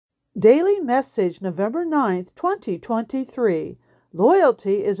Daily Message, November 9th, 2023.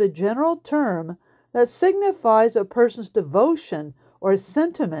 Loyalty is a general term that signifies a person's devotion or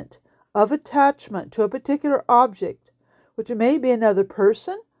sentiment of attachment to a particular object, which may be another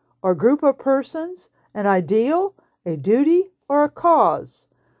person or group of persons, an ideal, a duty, or a cause.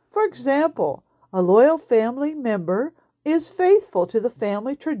 For example, a loyal family member is faithful to the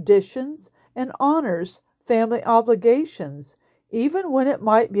family traditions and honors family obligations, even when it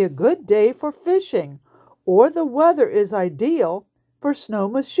might be a good day for fishing or the weather is ideal for snow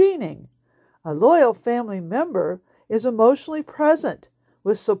machining. A loyal family member is emotionally present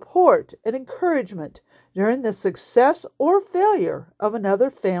with support and encouragement during the success or failure of another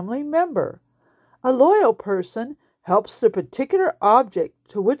family member. A loyal person helps the particular object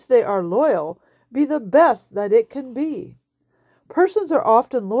to which they are loyal be the best that it can be. Persons are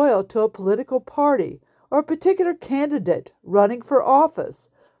often loyal to a political party or a particular candidate running for office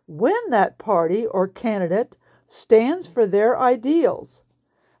when that party or candidate stands for their ideals.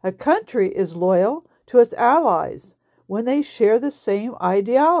 A country is loyal to its allies when they share the same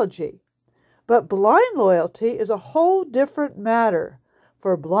ideology. But blind loyalty is a whole different matter,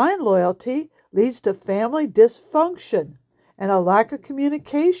 for blind loyalty leads to family dysfunction and a lack of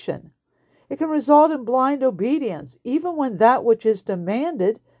communication. It can result in blind obedience even when that which is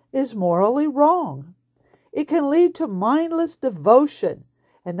demanded is morally wrong. It can lead to mindless devotion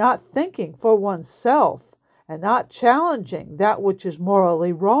and not thinking for oneself and not challenging that which is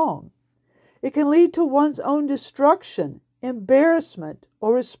morally wrong. It can lead to one's own destruction, embarrassment,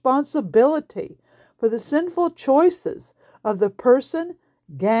 or responsibility for the sinful choices of the person,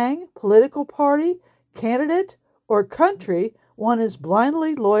 gang, political party, candidate, or country one is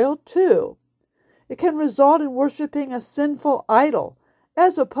blindly loyal to. It can result in worshiping a sinful idol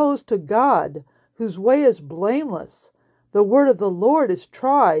as opposed to God, whose way is blameless. The word of the Lord is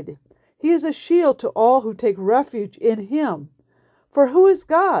tried. He is a shield to all who take refuge in him. For who is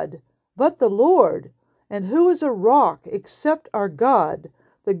God but the Lord? And who is a rock except our God,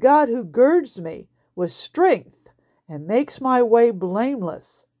 the God who girds me with strength and makes my way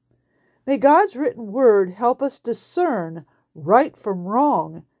blameless? May God's written word help us discern right from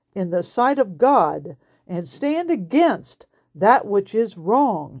wrong in the sight of God and stand against that which is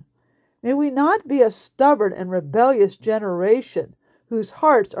wrong. May we not be a stubborn and rebellious generation whose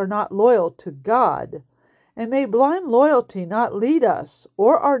hearts are not loyal to God. And may blind loyalty not lead us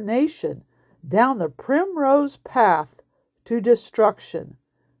or our nation down the primrose path to destruction.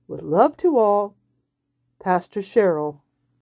 With love to all, Pastor Cheryl.